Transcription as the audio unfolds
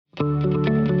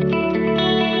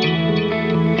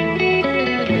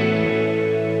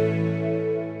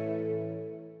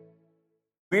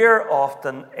We're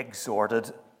often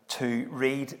exhorted to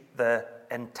read the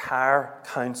entire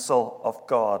counsel of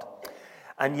God.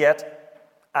 And yet,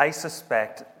 I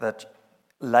suspect that,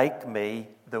 like me,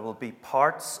 there will be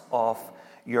parts of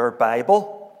your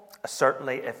Bible,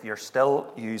 certainly if you're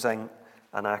still using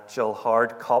an actual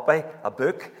hard copy, a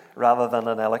book, rather than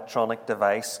an electronic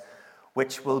device,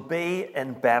 which will be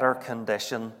in better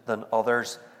condition than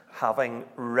others, having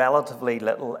relatively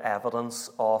little evidence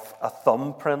of a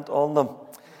thumbprint on them.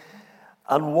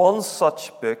 And one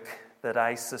such book that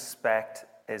I suspect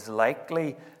is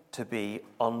likely to be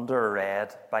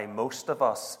underread by most of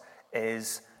us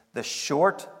is the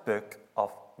short book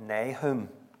of Nahum.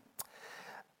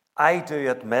 I do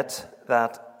admit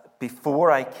that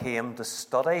before I came to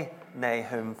study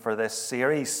Nahum for this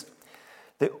series,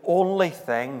 the only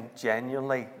thing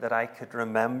genuinely that I could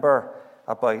remember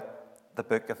about the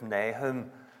book of Nahum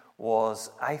was,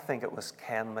 I think it was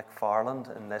Ken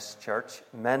McFarland in this church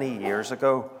many years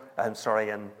ago,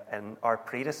 in our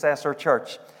predecessor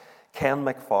church, Ken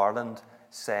McFarland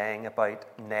saying about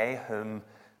Nahum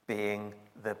being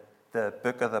the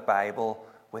book of the Bible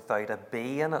without a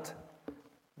B in it.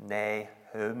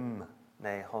 Nahum.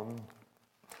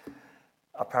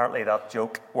 Apparently that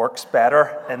joke works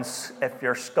better if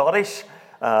you're Scottish,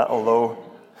 although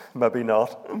maybe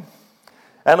not.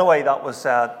 Anyway, that was,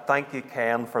 thank you,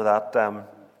 Ken, for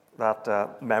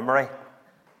that memory.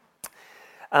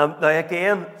 Now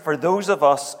again, for those of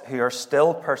us who are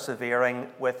still persevering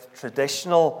with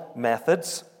traditional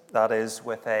methods, that is,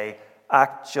 with an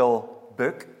actual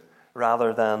book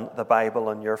rather than the Bible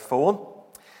on your phone,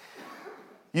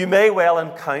 you may well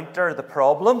encounter the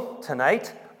problem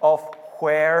tonight of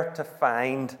where to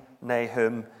find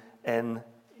Nahum in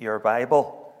your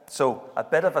Bible. So, a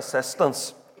bit of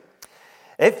assistance.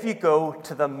 If you go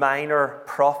to the Minor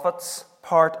Prophets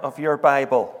part of your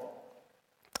Bible,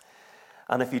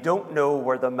 and if you don't know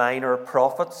where the Minor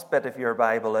Prophets bit of your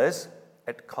Bible is,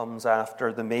 it comes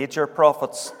after the Major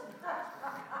Prophets.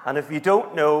 And if you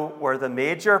don't know where the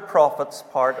Major Prophets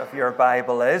part of your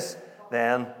Bible is,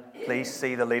 then please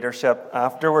see the leadership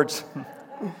afterwards.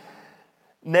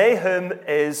 Nahum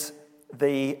is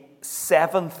the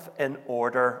seventh in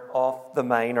order of the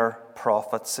minor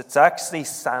prophets. It's actually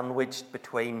sandwiched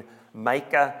between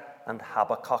Micah and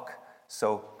Habakkuk.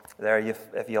 So there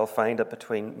if you'll find it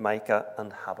between Micah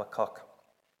and Habakkuk.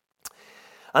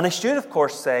 And I should, of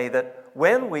course, say that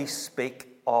when we speak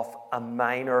of a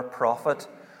minor prophet,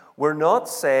 we're not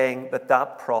saying that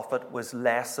that prophet was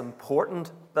less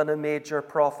important than a major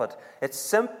prophet. It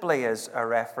simply is a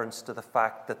reference to the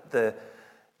fact that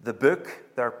the book,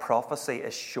 their prophecy,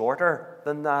 is shorter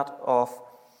than that of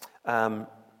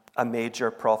a major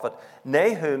prophet.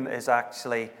 Nahum is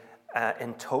actually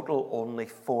in total only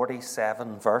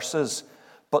 47 verses,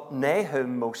 but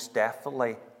Nahum most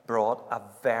definitely brought a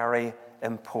very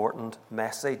important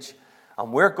message.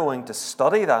 And we're going to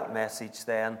study that message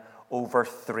then over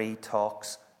 3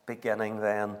 talks beginning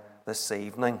then this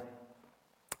evening.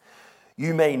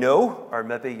 You may know, or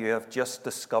maybe you have just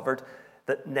discovered,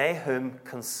 that Nahum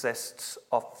consists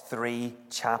of 3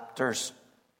 chapters.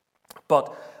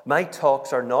 But my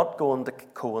talks are not going to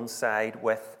coincide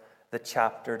with the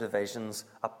chapter divisions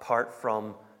apart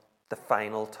from the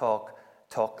final talk,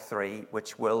 talk 3,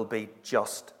 which will be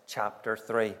just chapter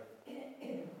 3.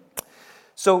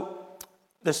 So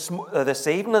this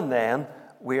evening then,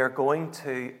 we are going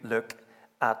to look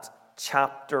at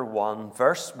chapter 1,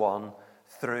 verse 1,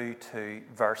 through to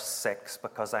verse 6,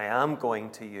 because I am going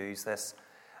to use this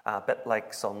a bit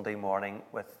like Sunday morning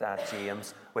with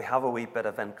James. We have a wee bit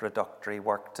of introductory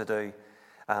work to do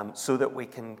so that we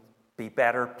can be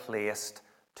better placed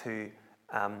to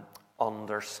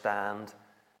understand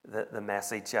the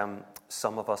message.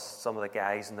 Some of the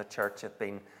guys in the church have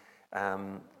been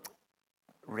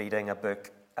reading a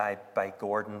book by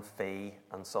Gordon Fee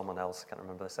and someone else, I can't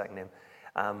remember the second name,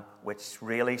 which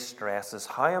really stresses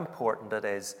how important it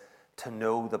is to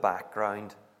know the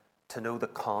background, to know the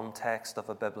context of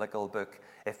a biblical book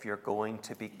if you're going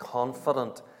to be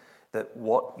confident that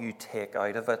what you take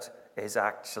out of it is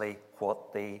actually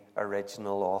what the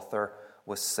original author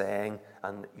was saying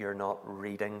and you're not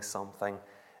reading something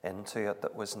into it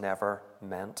that was never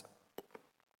meant.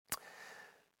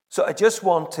 So I just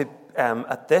want to,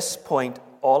 at this point,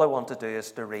 all I want to do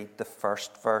is to read the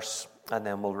first verse, and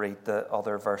then we'll read the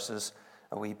other verses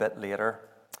a wee bit later.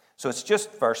 So it's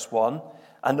just verse 1.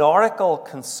 An oracle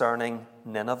concerning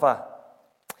Nineveh.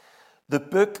 The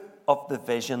book of the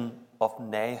vision of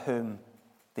Nahum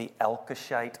the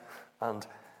Elkoshite. And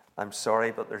I'm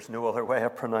sorry, but there's no other way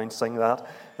of pronouncing that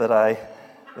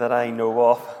I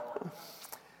know of.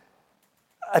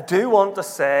 I do want to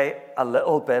say a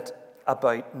little bit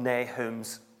about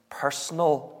Nahum's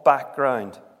personal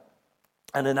background.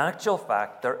 And in actual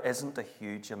fact, there isn't a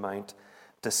huge amount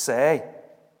to say.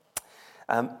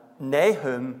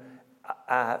 Nahum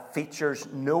features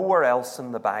nowhere else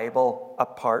in the Bible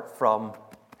apart from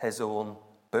his own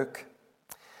book.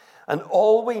 And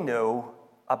all we know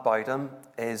about him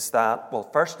is that, well,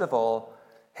 first of all,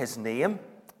 his name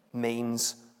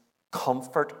means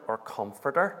comfort or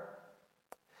comforter.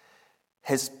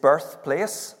 His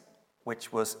birthplace,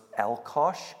 which was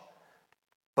Elkosh,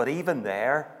 but even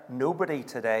there, nobody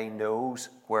today knows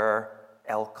where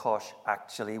Elkosh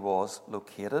actually was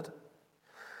located.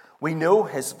 We know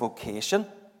his vocation.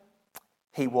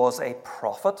 He was a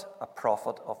prophet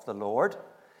of the Lord.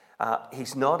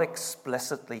 He's not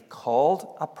explicitly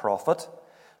called a prophet,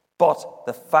 but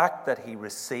the fact that he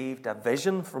received a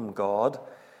vision from God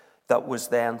that was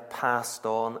then passed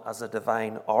on as a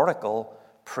divine oracle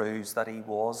proves that he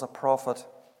was a prophet.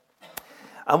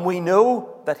 And we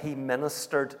know that he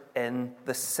ministered in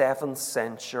the 7th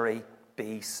century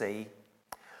BC,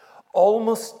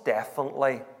 almost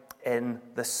definitely in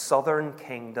the southern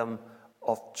kingdom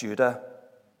of Judah,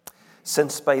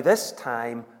 since by this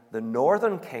time the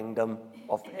northern kingdom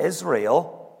of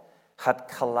Israel had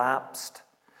collapsed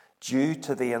due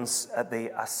to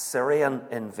the Assyrian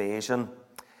invasion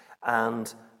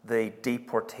and the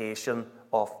deportation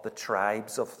of the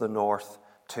tribes of the north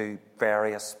to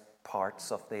various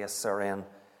parts of the Assyrian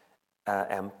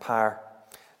Empire.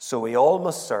 So he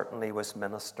almost certainly was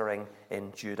ministering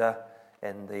in Judah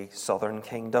in the southern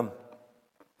kingdom.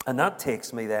 And that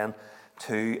takes me then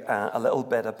to a little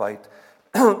bit about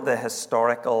the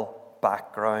historical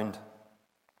background.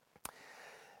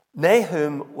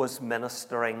 Nahum was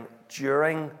ministering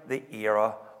during the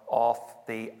era of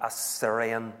the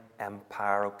Assyrian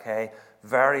Empire, okay?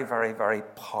 Very, very, very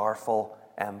powerful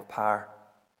empire.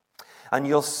 And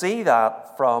you'll see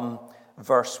that from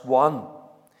verse 1.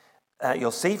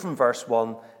 You'll see from verse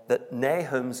 1 that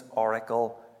Nahum's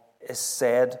oracle is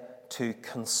said to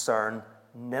concern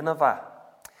Nineveh.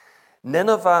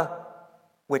 Nineveh,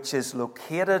 which is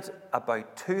located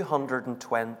about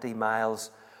 220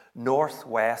 miles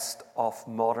northwest of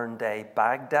modern-day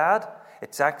Baghdad.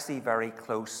 It's actually very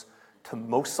close to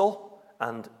Mosul,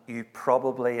 and you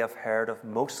probably have heard of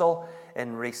Mosul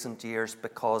in recent years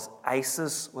because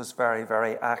ISIS was very,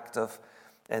 very active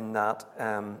in that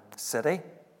city.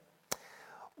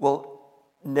 Well,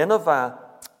 Nineveh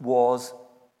was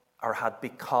or had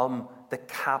become the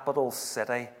capital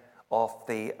city of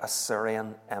the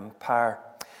Assyrian Empire.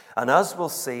 And as we'll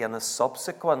see in a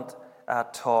subsequent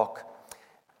talk,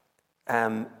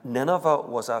 Nineveh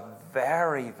was a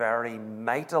very, very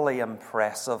mightily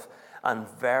impressive and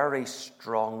very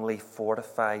strongly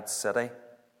fortified city.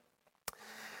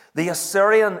 The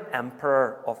Assyrian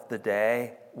emperor of the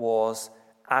day was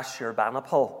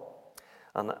Ashurbanipal,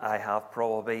 and I have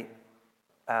probably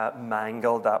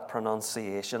mangled that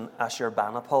pronunciation,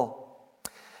 Ashurbanipal.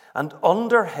 And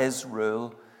under his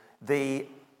rule, the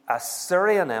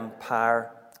Assyrian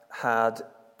Empire had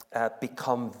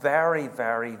become very,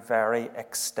 very, very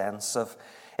extensive.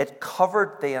 It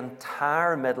covered the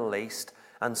entire Middle East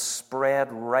and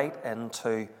spread right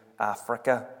into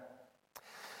Africa.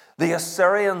 The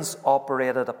Assyrians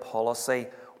operated a policy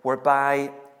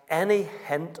whereby any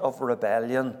hint of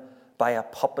rebellion by a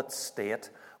puppet state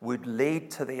would lead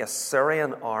to the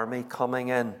Assyrian army coming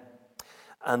in,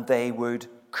 and they would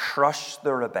crush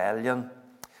the rebellion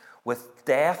with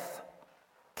death,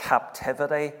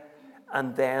 captivity,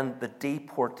 and then the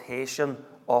deportation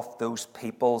of those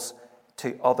peoples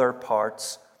to other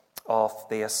parts of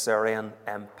the Assyrian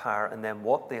Empire. And then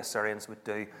what the Assyrians would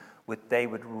do, they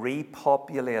would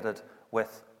repopulate it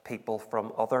with people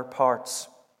from other parts.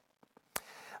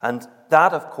 And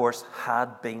that, of course,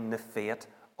 had been the fate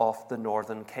of the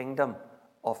northern kingdom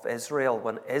of Israel.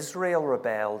 When Israel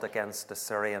rebelled against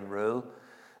Assyrian rule,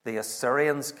 the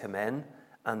Assyrians came in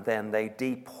and then they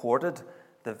deported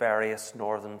the various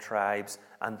northern tribes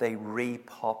and they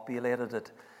repopulated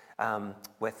it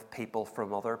with people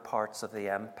from other parts of the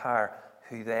empire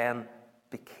who then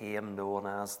became known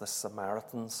as the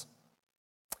Samaritans.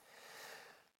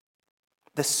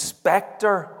 The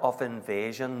spectre of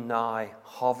invasion now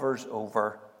hovers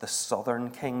over the southern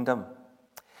kingdom.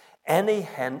 Any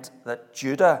hint that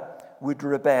Judah would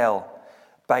rebel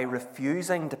by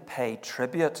refusing to pay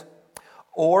tribute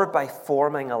or by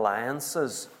forming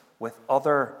alliances with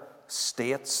other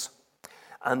states,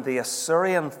 and the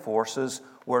Assyrian forces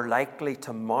were likely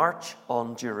to march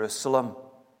on Jerusalem,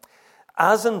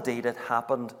 as indeed it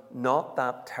happened not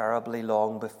that terribly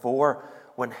long before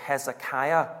when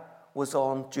Hezekiah was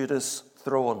on Judah's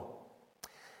throne.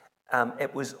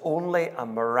 It was only a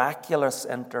miraculous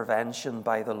intervention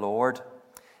by the Lord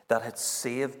that had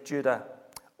saved Judah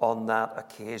on that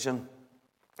occasion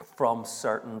from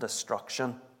certain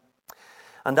destruction.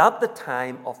 And at the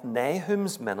time of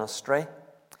Nahum's ministry,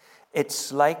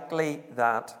 it's likely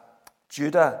that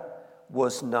Judah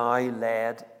was now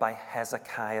led by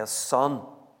Hezekiah's son,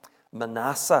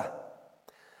 Manasseh,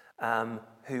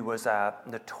 who was a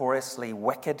notoriously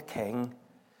wicked king,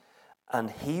 and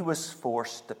he was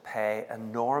forced to pay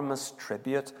enormous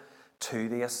tribute to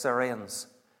the Assyrians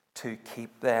to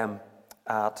keep them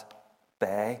at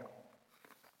bay.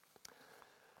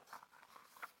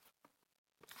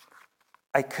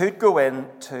 I could go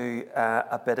into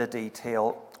a bit of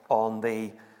detail on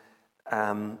the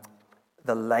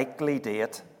likely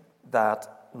date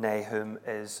that Nahum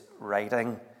is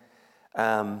writing.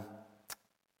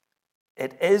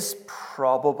 It is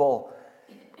probable,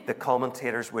 the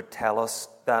commentators would tell us,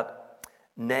 that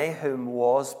Nahum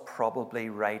was probably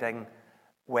writing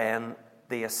when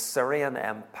the Assyrian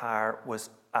Empire was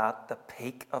at the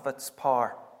peak of its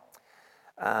power.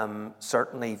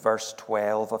 Certainly verse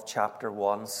 12 of chapter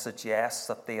 1 suggests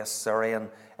that the Assyrian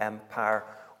Empire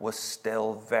was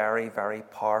still very, very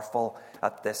powerful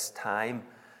at this time.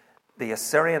 The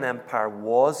Assyrian Empire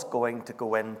was going to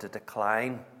go into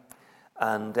decline,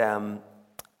 and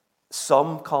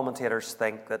some commentators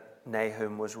think that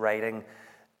Nahum was writing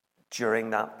during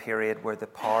that period where the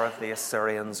power of the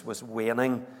Assyrians was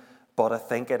waning, but I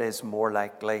think it is more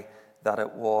likely that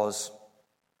it was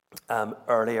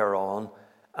earlier on,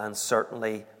 and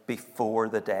certainly before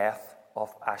the death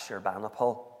of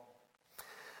Ashurbanipal.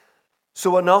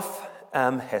 So enough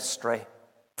history.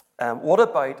 What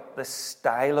about the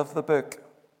style of the book?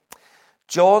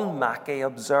 John Mackey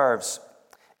observes,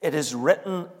 "It is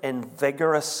written in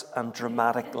vigorous and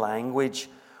dramatic language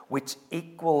which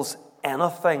equals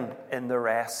anything in the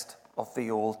rest of the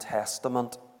Old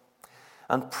Testament."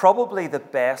 And probably the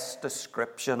best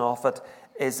description of it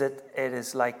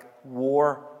is like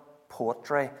war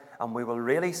poetry, and we will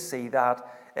really see that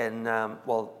in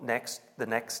the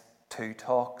next two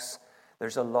talks.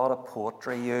 There's a lot of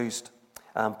poetry used,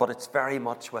 but it's very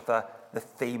much with the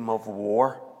theme of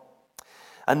war.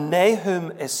 And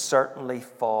Nahum is certainly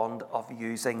fond of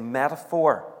using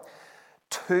metaphor.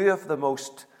 Two of the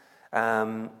most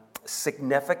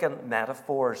significant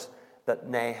metaphors that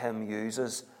Nahum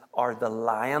uses are the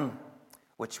lion,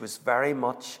 which was very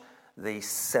much the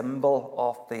symbol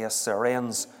of the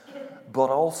Assyrians, but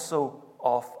also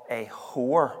of a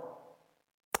whore.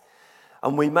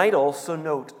 And we might also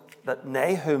note that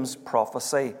Nahum's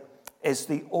prophecy is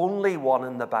the only one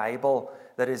in the Bible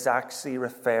that is actually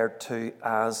referred to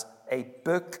as a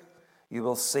book. You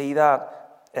will see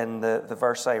that in the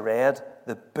verse I read,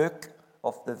 the book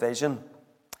of the vision.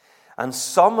 And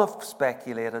some have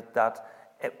speculated that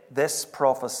this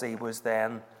prophecy was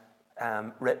then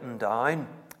written down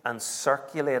and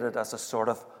circulated as a sort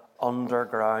of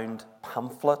underground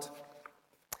pamphlet.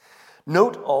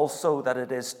 Note also that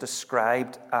it is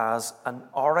described as an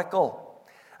oracle.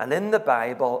 And in the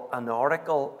Bible, an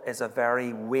oracle is a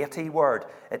very weighty word.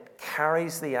 It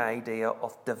carries the idea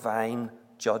of divine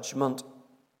judgment.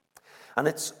 And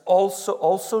it's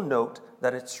also note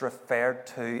that it's referred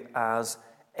to as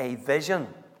a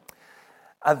vision.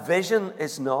 A vision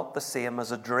is not the same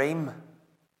as a dream.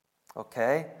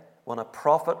 Okay? When a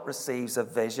prophet receives a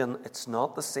vision, it's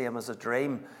not the same as a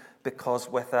dream, because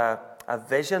with a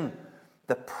vision,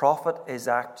 the prophet is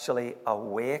actually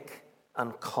awake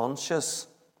and conscious,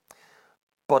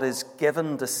 but is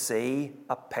given to see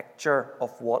a picture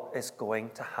of what is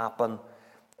going to happen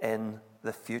in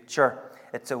the future.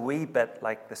 It's a wee bit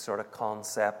like the sort of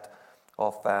concept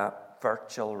of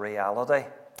virtual reality.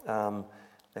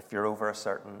 If you're over a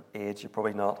certain age, you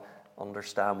probably not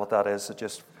understand what that is, so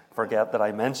just forget that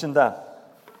I mentioned that.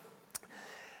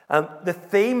 The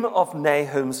theme of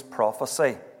Nahum's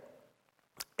prophecy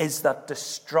is that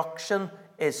destruction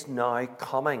is now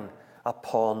coming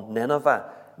upon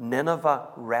Nineveh, Nineveh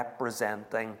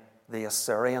representing the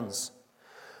Assyrians.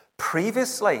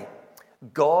 Previously,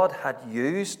 God had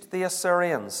used the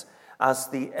Assyrians as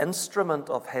the instrument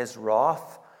of his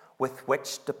wrath with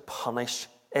which to punish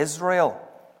Israel.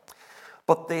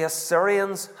 But the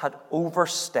Assyrians had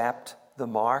overstepped the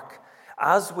mark.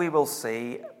 As we will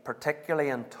see, particularly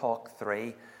in Talk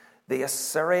 3, the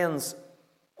Assyrians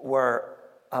were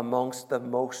amongst the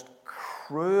most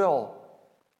cruel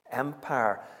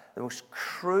empire, the most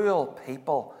cruel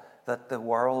people that the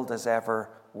world has ever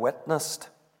witnessed.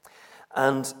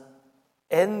 And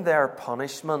in their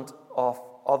punishment of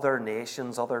other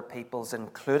nations, other peoples,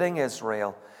 including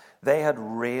Israel, They had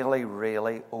really,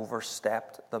 really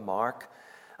overstepped the mark.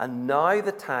 And now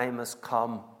the time has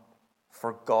come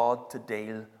for God to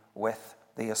deal with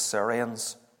the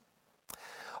Assyrians.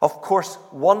 Of course,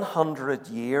 100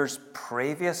 years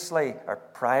previously, or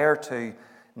prior to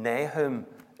Nahum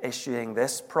issuing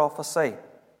this prophecy,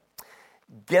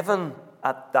 given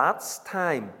at that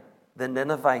time the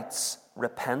Ninevites'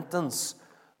 repentance,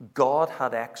 God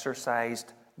had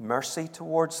exercised mercy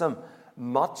towards them,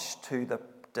 much to the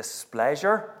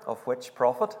displeasure of which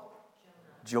prophet?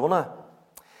 Jonah.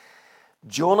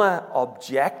 Jonah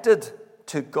objected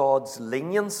to God's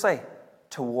leniency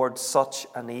towards such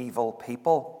an evil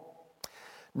people.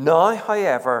 Now,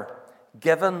 however,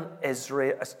 given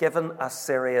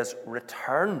Assyria's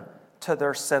return to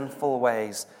their sinful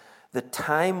ways, the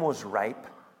time was ripe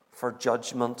for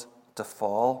judgment to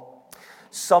fall.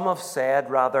 Some have said,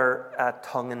 rather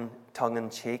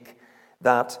tongue-in-cheek,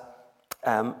 that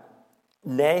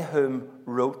Nahum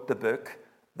wrote the book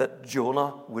that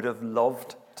Jonah would have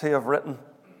loved to have written.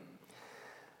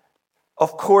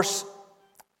 Of course,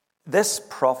 this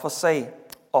prophecy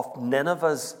of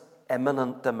Nineveh's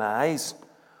imminent demise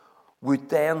would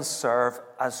then serve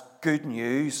as good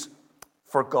news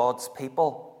for God's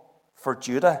people, for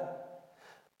Judah,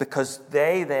 because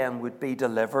they then would be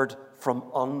delivered from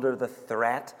under the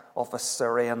threat of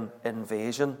Assyrian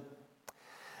invasion.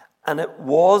 And it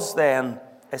was then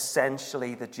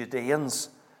essentially the Judeans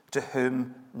to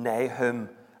whom Nahum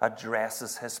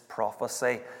addresses his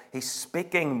prophecy. He's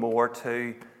speaking more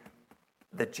to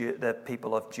the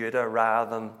people of Judah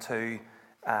rather than to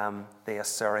the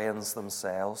Assyrians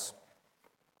themselves.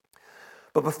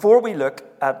 But before we look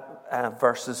at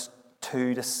verses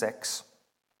 2 to 6,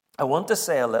 I want to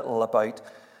say a little about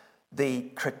the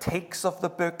critiques of the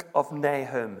book of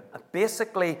Nahum.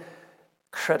 Basically,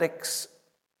 critics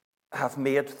have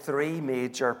made three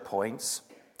major points.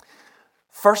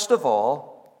 First of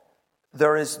all,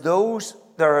 there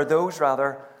are those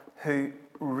who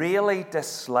really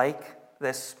dislike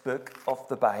this book of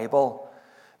the Bible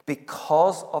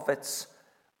because of its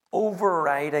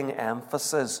overriding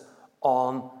emphasis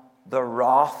on the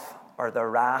wrath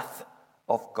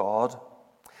of God,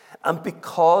 and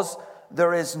because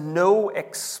there is no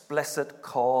explicit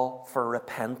call for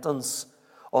repentance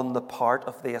on the part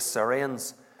of the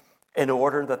Assyrians in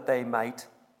order that they might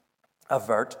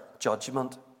avert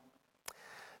judgment.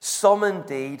 Some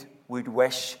indeed would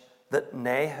wish that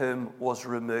Nahum was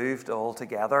removed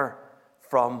altogether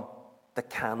from the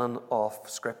canon of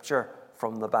Scripture,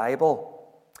 from the Bible.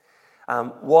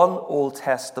 One Old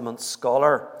Testament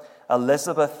scholar,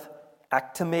 Elizabeth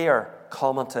Actemere,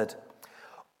 commented,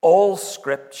 "All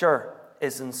Scripture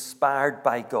is inspired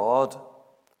by God,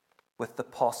 with the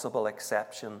possible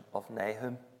exception of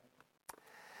Nahum."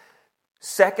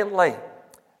 Secondly,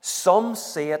 some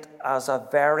see it as a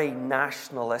very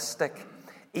nationalistic,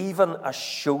 even a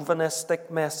chauvinistic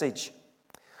message,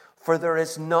 for there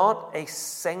is not a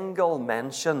single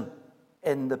mention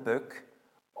in the book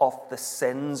of the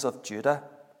sins of Judah,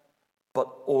 but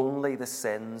only the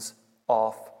sins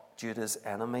of Judah's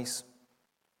enemies.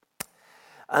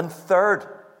 And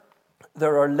third,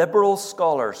 there are liberal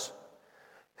scholars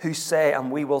who say,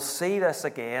 and we will see this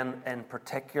again in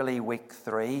particularly week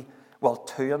 3,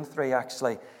 2 and 3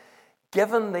 actually,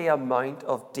 given the amount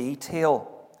of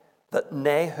detail that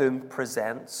Nahum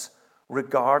presents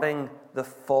regarding the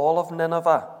fall of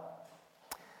Nineveh,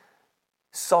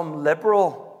 some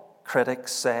liberal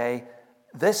critics say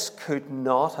this could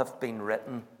not have been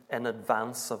written in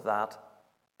advance of that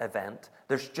event.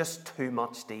 There's just too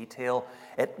much detail.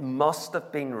 It must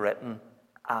have been written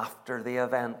after the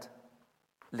event,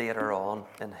 later on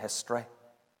in history.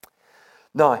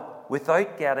 Now,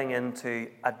 without getting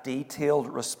into a detailed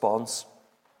response,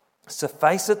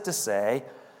 suffice it to say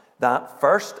that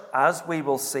first, as we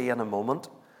will see in a moment,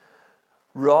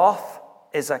 wrath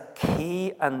is a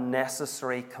key and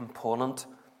necessary component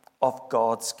of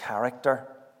God's character.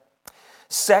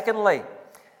 Secondly,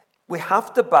 we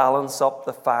have to balance up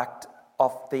the fact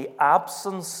of the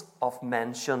absence of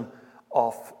mention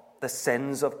of the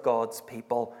sins of God's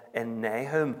people in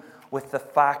Nahum with the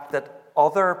fact that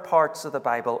other parts of the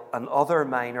Bible and other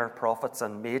minor prophets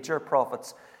and major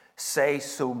prophets say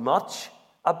so much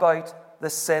about the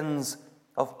sins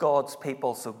of God's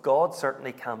people. So God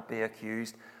certainly can't be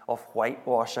accused of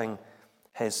whitewashing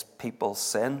his people's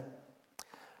sin.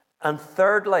 And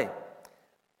thirdly,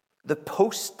 the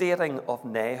post-dating of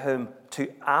Nahum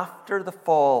to after the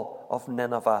fall of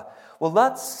Nineveh, well,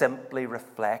 that simply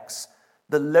reflects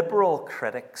the liberal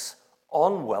critics'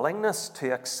 unwillingness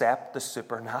to accept the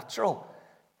supernatural.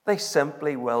 They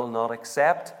simply will not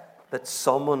accept that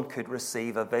someone could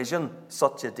receive a vision,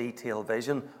 such a detailed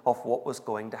vision of what was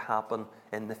going to happen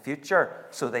in the future.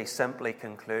 So they simply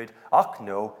conclude, "Oh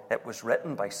no, it was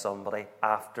written by somebody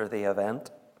after the event."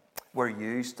 We're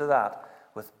used to that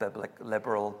with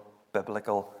liberal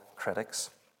biblical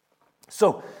critics.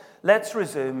 So let's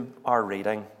resume our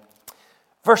reading.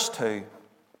 Verse 2.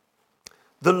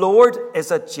 The Lord is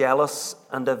a jealous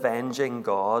and avenging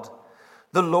God.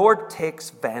 The Lord takes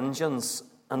vengeance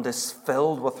and is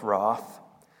filled with wrath.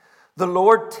 The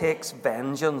Lord takes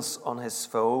vengeance on his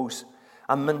foes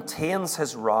and maintains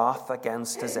his wrath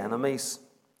against his enemies.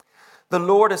 The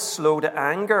Lord is slow to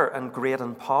anger and great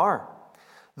in power.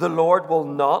 The Lord will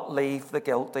not leave the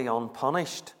guilty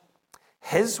unpunished.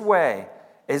 His way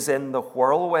is in the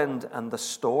whirlwind and the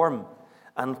storm,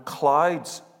 and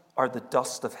clouds are the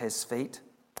dust of his feet.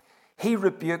 He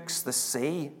rebukes the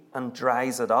sea and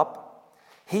dries it up.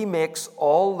 He makes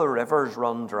all the rivers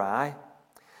run dry.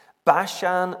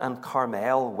 Bashan and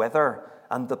Carmel wither,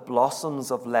 and the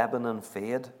blossoms of Lebanon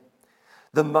fade.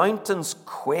 The mountains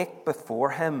quake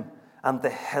before him, and the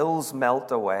hills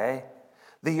melt away.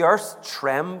 The earth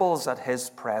trembles at his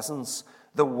presence,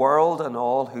 the world and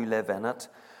all who live in it.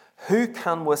 Who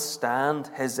can withstand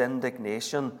his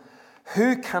indignation?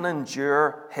 Who can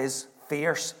endure his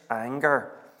fierce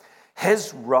anger?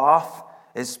 His wrath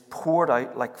is poured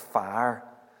out like fire.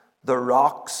 The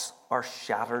rocks are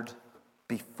shattered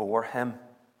before him.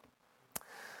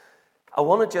 I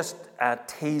want to just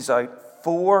tease out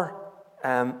four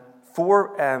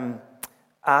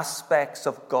aspects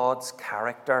of God's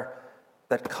character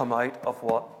that come out of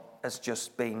what has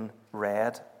just been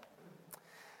read.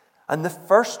 And the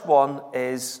first one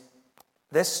is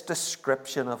this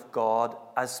description of God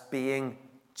as being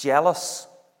jealous.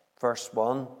 Verse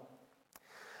 1.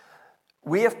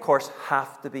 We, of course,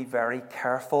 have to be very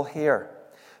careful here,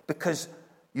 because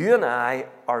you and I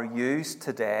are used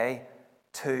today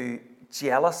to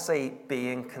jealousy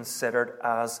being considered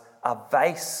as a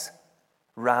vice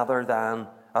rather than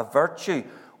a virtue.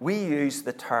 We use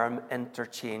the term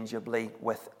interchangeably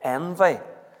with envy,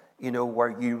 where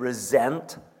you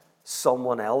resent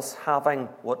someone else having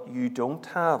what you don't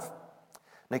have.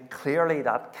 Now, clearly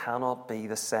that cannot be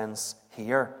the sense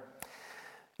here.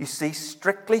 You see,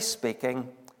 strictly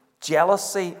speaking,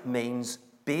 jealousy means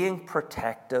being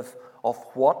protective of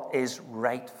what is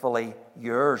rightfully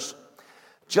yours.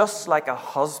 Just like a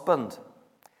husband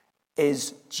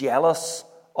is jealous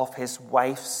of his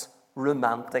wife's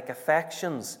romantic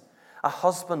affections. A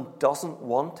husband doesn't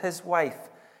want his wife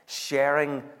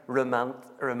sharing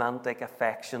romantic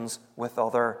affections with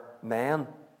other men.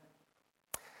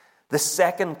 The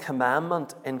second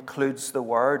commandment includes the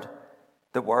words,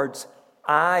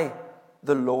 "I,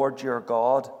 the Lord your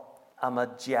God, am a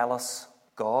jealous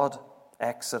God."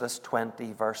 Exodus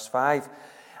 20, verse 5.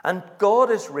 And God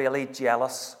is really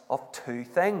jealous of two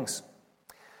things.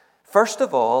 First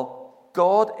of all,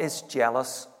 God is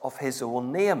jealous of his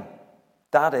own name.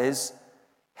 That is,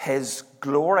 his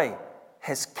glory,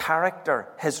 his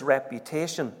character, his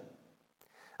reputation.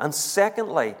 And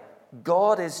secondly,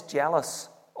 God is jealous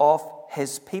of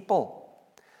his people.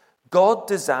 God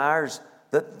desires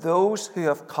that those who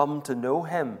have come to know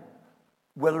him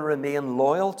will remain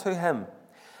loyal to him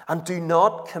and do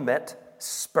not commit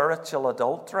spiritual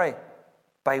adultery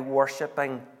by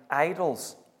worshipping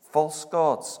idols, false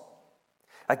gods.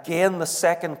 Again, the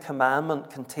second commandment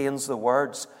contains the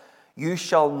words, "You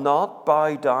shall not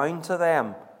bow down to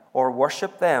them or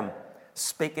worship them,"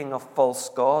 speaking of false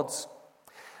gods.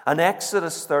 And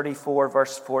Exodus 34,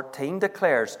 verse 14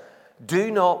 declares, "Do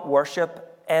not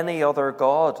worship any other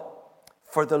god,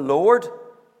 for the Lord,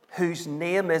 whose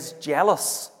name is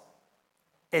jealous,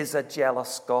 is a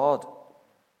jealous God."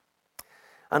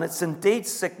 And it's indeed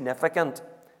significant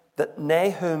that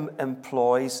Nahum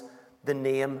employs the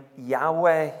name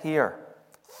Yahweh here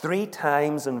 3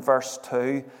 times in verse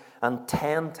 2 and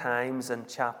 10 times in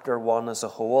chapter 1 as a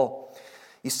whole.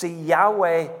 You see,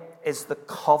 Yahweh is the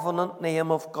covenant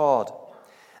name of God,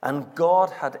 and God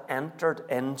had entered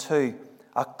into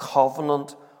a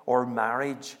covenant or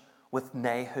marriage with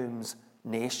Nahum's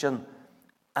nation,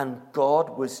 and God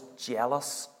was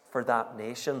jealous for that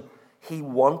nation. He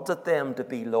wanted them to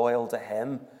be loyal to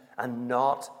him and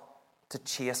not to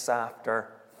chase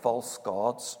after false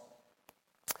gods.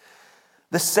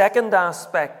 The second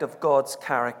aspect of God's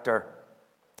character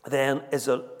then is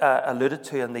alluded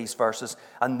to in these verses,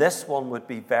 and this one would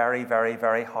be very, very,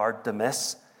 very hard to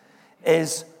miss,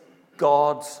 is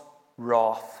God's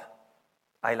wrath.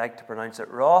 I like to pronounce it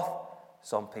wrath.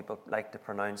 Some people like to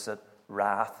pronounce it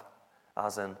wrath,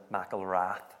 as in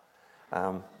McIlrath.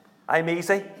 I'm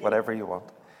easy, whatever you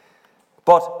want.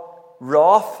 But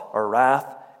wrath or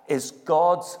wrath is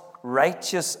God's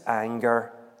righteous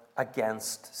anger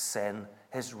against sin.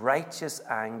 His righteous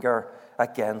anger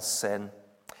against sin.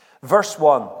 Verse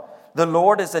 1, the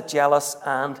Lord is a jealous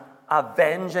and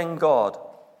avenging God.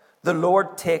 The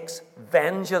Lord takes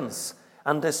vengeance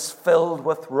and is filled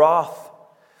with wrath.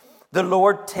 The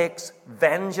Lord takes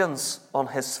vengeance on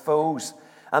his foes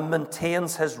and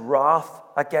maintains his wrath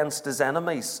against his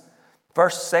enemies.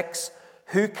 Verse 6,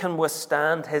 who can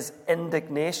withstand his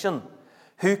indignation?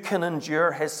 Who can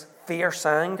endure his fierce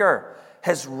anger?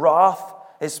 His wrath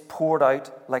is poured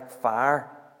out like fire.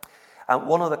 And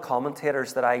one of the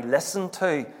commentators that I listened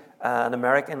to,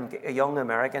 a young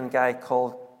American guy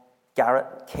called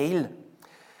Garrett Keel,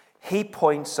 he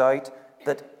points out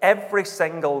that every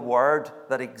single word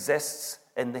that exists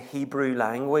in the Hebrew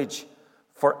language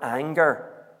for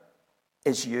anger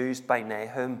is used by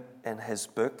Nahum in his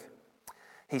book.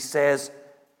 He says,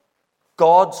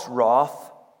 God's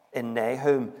wrath in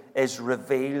Nahum is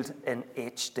revealed in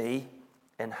HD,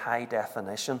 in high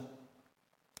definition.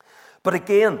 But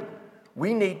again,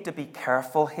 we need to be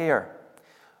careful here.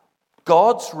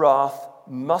 God's wrath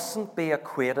mustn't be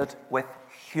equated with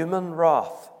human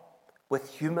wrath, with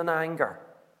human anger.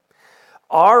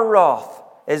 Our wrath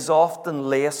is often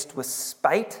laced with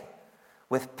spite,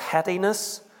 with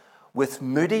pettiness, with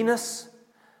moodiness,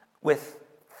 with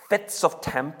fits of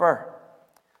temper.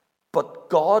 But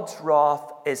God's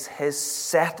wrath is his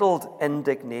settled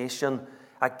indignation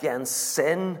against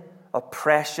sin,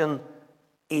 oppression,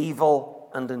 evil,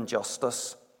 and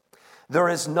injustice. There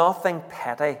is nothing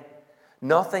petty,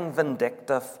 nothing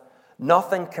vindictive,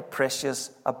 nothing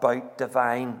capricious about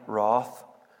divine wrath.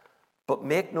 But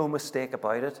make no mistake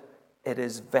about it, it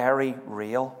is very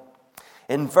real.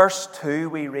 In verse 2,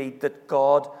 we read that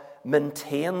God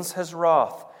maintains his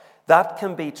wrath. That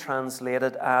can be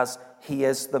translated as he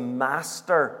is the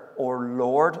master or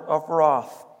Lord of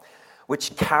wrath,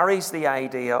 which carries the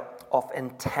idea of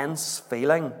intense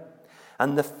feeling.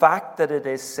 And the fact that it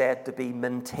is said to be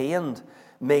maintained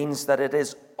means that it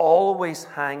is always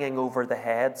hanging over the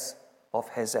heads of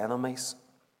his enemies.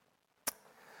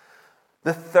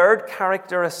 The third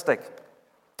characteristic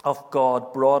of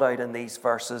God brought out in these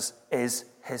verses is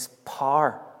his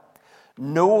power.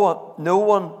 No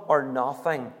one or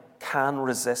nothing can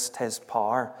resist his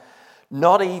power.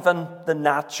 Not even the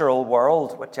natural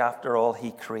world, which after all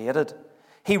he created.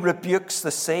 He rebukes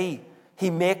the sea. He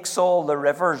makes all the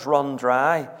rivers run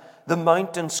dry. The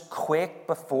mountains quake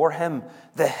before him.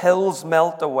 The hills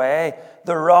melt away.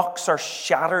 The rocks are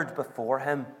shattered before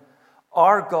him.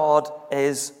 Our God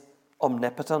is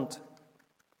omnipotent.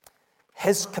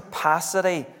 His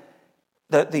capacity,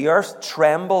 the earth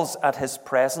trembles at his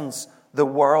presence, the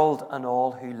world and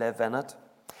all who live in it.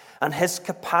 And his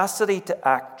capacity to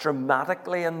act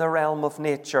dramatically in the realm of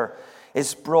nature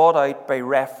is brought out by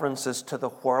references to the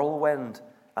whirlwind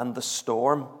and the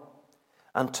storm,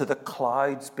 and to the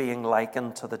clouds being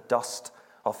likened to the dust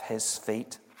of his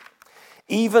feet.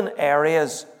 Even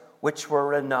areas which were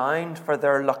renowned for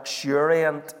their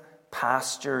luxuriant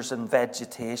pastures and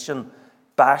vegetation,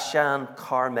 Bashan,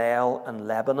 Carmel, and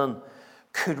Lebanon,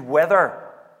 could wither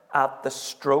at the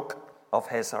stroke of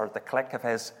his, or the click of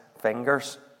his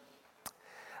fingers.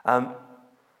 I'm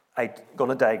going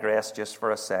to digress just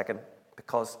for a second,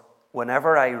 because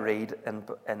whenever I read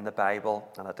in the Bible,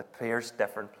 and it appears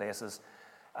different places,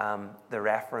 the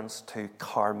reference to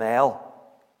Carmel,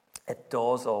 it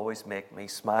does always make me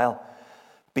smile,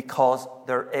 because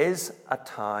there is a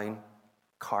town,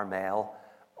 Carmel,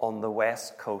 on the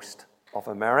west coast of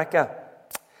America.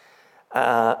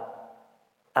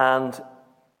 And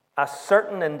a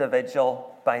certain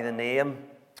individual by the name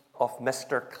of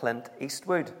Mr. Clint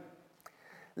Eastwood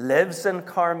lives in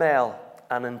Carmel,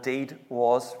 and indeed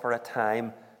was for a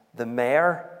time the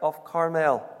mayor of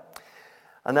Carmel.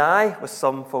 And I, with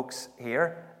some folks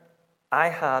here, I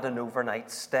had an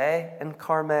overnight stay in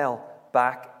Carmel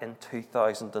back in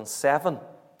 2007.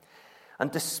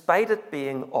 And despite it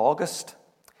being August,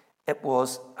 it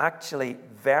was actually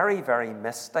very, very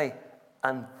misty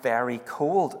and very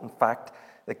cold. In fact,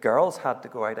 the girls had to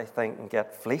go out, I think, and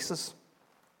get fleeces.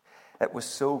 It was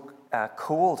so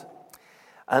cold.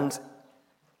 And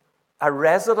a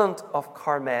resident of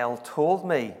Carmel told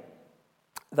me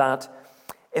that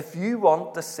if you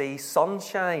want to see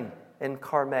sunshine in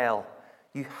Carmel,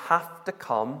 you have to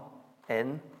come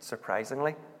in,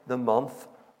 surprisingly, the month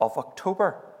of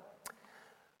October.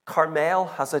 Carmel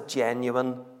has a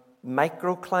genuine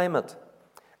microclimate,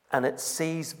 and it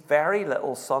sees very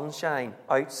little sunshine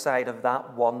outside of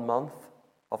that 1 month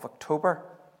of October.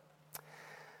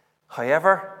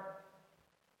 However,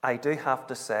 I do have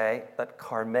to say that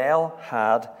Carmel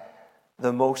had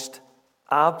the most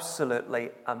absolutely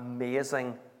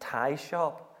amazing tie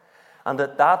shop. And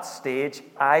at that stage,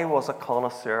 I was a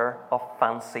connoisseur of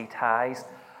fancy ties,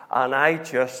 and I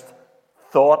just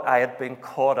thought I had been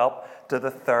caught up to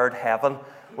the third heaven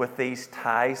with these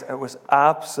ties. It was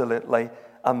absolutely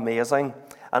amazing.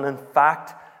 And in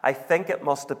fact, I think it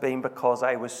must have been because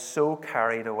I was so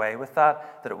carried away with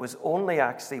that it was only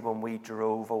actually when we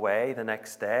drove away the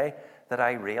next day that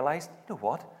I realised, you know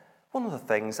what? One of the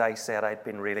things I said I'd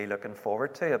been really looking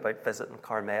forward to about visiting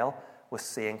Carmel was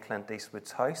seeing Clint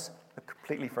Eastwood's house. I'd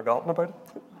completely forgotten about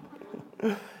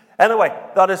it. Anyway,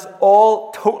 that is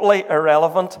all totally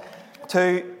irrelevant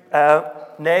to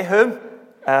Nahum.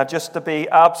 Just to be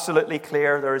absolutely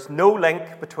clear, there is no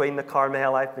link between the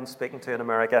Carmel I've been speaking to in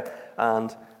America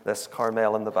and this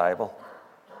Carmel in the Bible.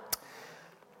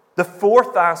 The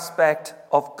fourth aspect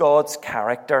of God's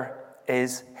character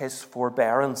is his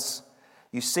forbearance.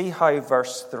 You see how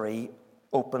verse 3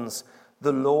 opens,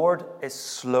 "The Lord is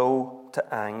slow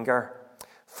to anger.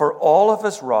 For all of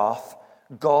his wrath,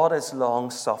 God is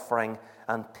long-suffering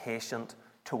and patient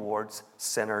towards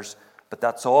sinners." But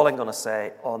that's all I'm going to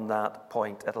say on that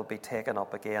point. It'll be taken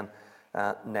up again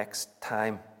next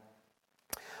time.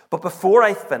 But before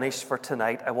I finish for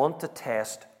tonight, I want to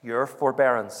test your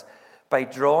forbearance by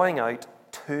drawing out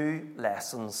two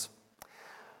lessons.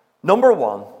 Number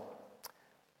one,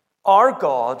 our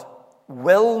God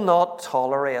will not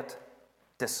tolerate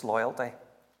disloyalty.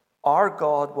 Our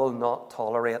God will not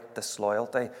tolerate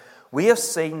disloyalty. We have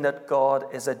seen that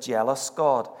God is a jealous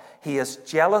God. He is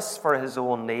jealous for his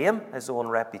own name, his own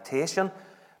reputation,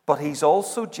 but he's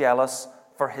also jealous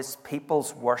for his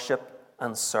people's worship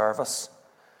and service.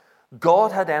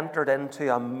 God had entered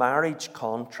into a marriage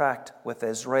contract with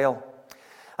Israel,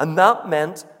 and that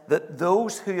meant that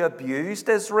those who abused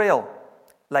Israel,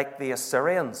 like the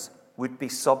Assyrians, would be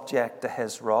subject to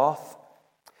his wrath.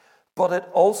 But it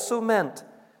also meant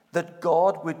that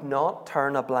God would not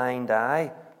turn a blind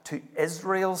eye to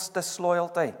Israel's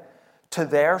disloyalty, to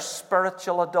their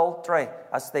spiritual adultery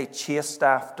as they chased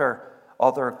after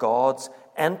other gods,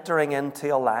 entering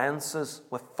into alliances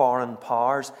with foreign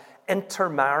powers,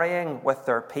 intermarrying with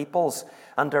their peoples,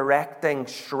 and erecting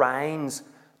shrines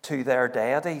to their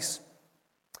deities.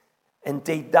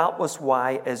 Indeed, that was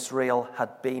why Israel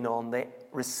had been on the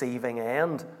receiving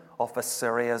end of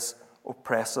Assyria's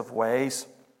oppressive ways.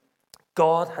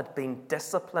 God had been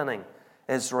disciplining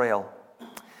Israel.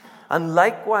 And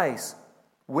likewise,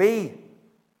 we,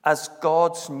 as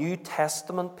God's New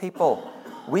Testament people,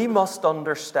 we must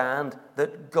understand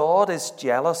that God is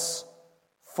jealous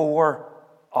for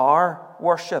our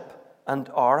worship and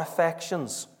our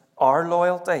affections, our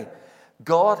loyalty.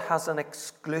 God has an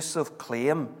exclusive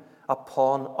claim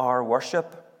upon our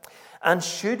worship. And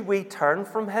should we turn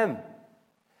from him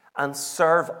and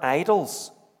serve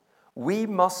idols, we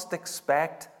must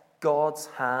expect God's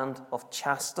hand of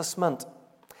chastisement.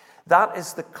 That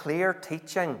is the clear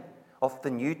teaching of the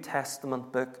New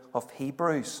Testament book of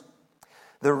Hebrews.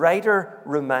 The writer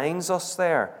reminds us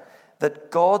there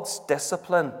that God's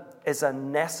discipline is a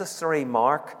necessary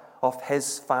mark of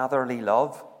his fatherly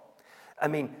love. I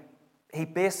mean, he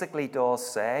basically does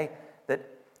say that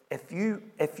if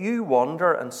you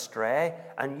wander and stray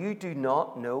and you do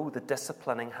not know the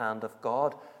disciplining hand of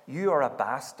God, you are a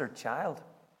bastard child.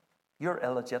 You're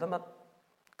illegitimate.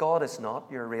 God is not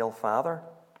your real father.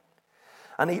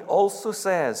 And he also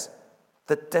says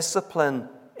that discipline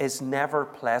is never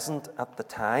pleasant at the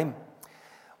time.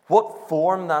 What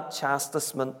form that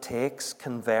chastisement takes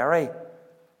can vary,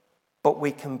 but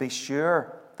we can be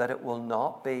sure that it will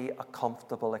not be a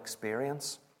comfortable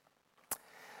experience.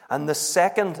 And the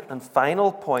second and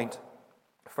final point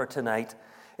for tonight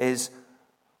is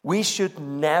we should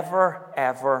never,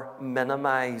 ever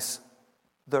minimize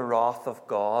the wrath of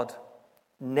God.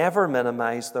 Never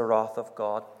minimize the wrath of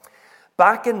God.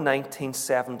 Back in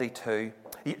 1972,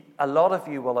 a lot of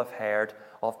you will have heard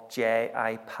of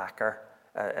J.I. Packer,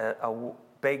 a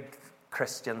big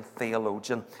Christian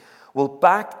theologian. Well,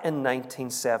 back in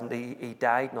 1970, he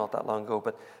died not that long ago,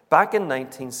 but back in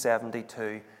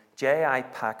 1972, J.I.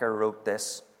 Packer wrote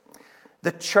this: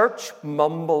 "The church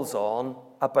mumbles on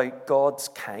about God's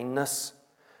kindness,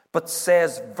 but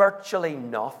says virtually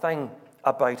nothing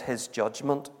about his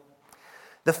judgment.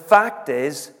 The fact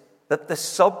is that the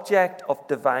subject of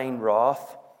divine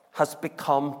wrath has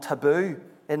become taboo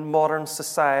in modern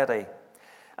society,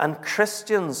 and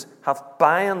Christians have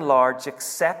by and large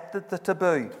accepted the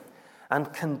taboo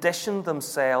and conditioned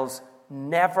themselves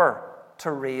never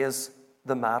to raise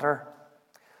the matter."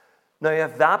 Now,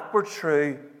 if that were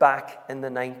true back in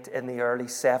the early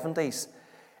 70s,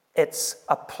 it's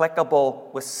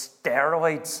applicable with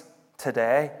steroids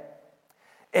today.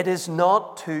 It is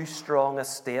not too strong a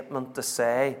statement to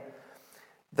say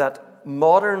that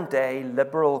modern-day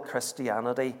liberal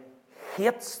Christianity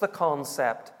hates the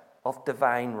concept of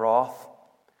divine wrath,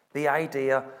 the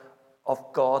idea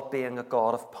of God being a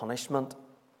God of punishment.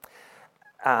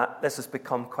 This has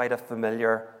become quite a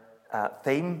familiar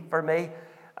theme for me.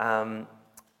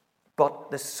 But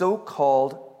the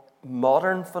so-called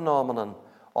modern phenomenon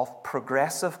of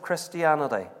progressive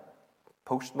Christianity,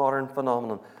 postmodern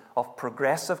phenomenon of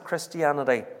progressive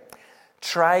Christianity,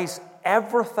 tries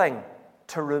everything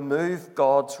to remove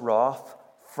God's wrath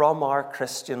from our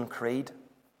Christian creed.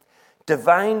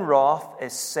 Divine wrath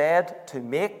is said to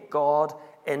make God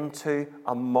into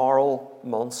a moral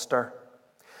monster.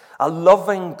 A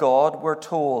loving God, we're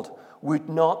told, would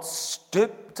not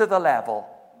stoop to the level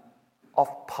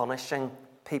of punishing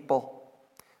people,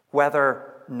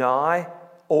 whether now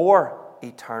or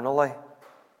eternally.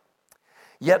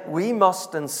 Yet we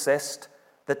must insist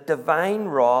that divine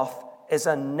wrath is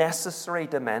a necessary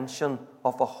dimension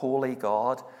of a holy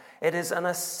God. It is an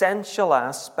essential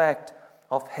aspect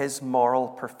of his moral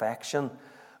perfection.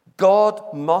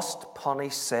 God must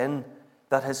punish sin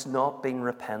that has not been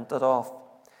repented of.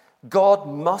 God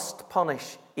must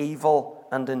punish evil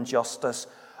and injustice.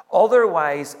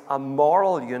 Otherwise, a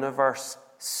moral universe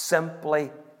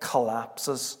simply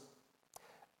collapses.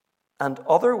 And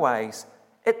otherwise,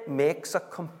 it makes a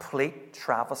complete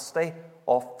travesty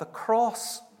of the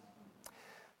cross.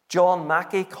 John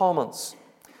Mackey comments,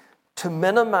 to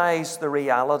minimize the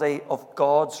reality of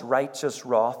God's righteous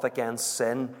wrath against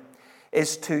sin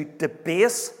is to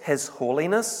debase his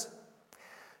holiness,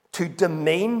 to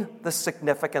demean the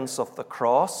significance of the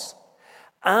cross,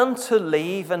 and to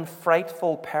leave in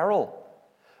frightful peril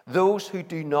those who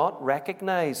do not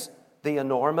recognize the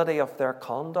enormity of their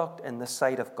conduct in the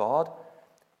sight of God.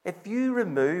 If you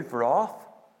remove wrath,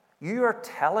 you are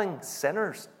telling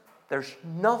sinners there's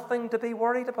nothing to be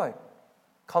worried about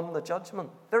come the judgment.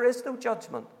 There is no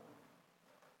judgment.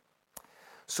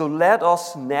 So let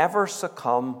us never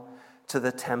succumb to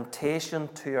the temptation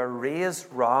to erase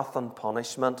wrath and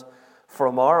punishment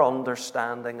from our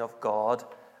understanding of God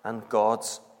and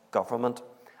God's government.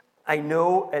 I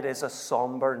know it is a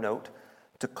somber note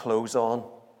to close on,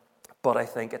 but I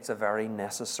think it's a very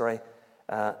necessary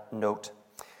note.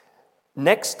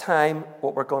 Next time,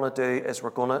 what we're going to do is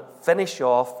we're going to finish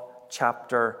off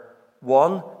chapter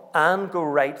 1 and go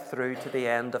right through to the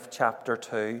end of chapter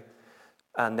 2.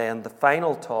 And then the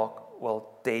final talk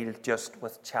will deal just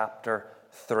with chapter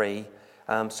 3.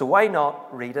 So why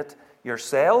not read it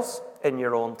yourselves in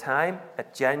your own time?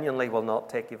 It genuinely will not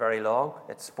take you very long.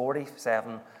 It's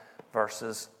 47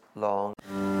 verses long.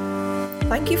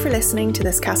 Thank you for listening to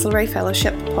this Castlereagh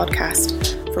Fellowship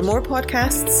podcast. For more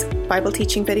podcasts, Bible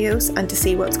teaching videos, and to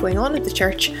see what's going on at the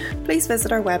church, please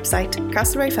visit our website,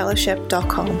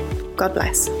 castlereaghfellowship.com. God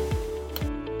bless.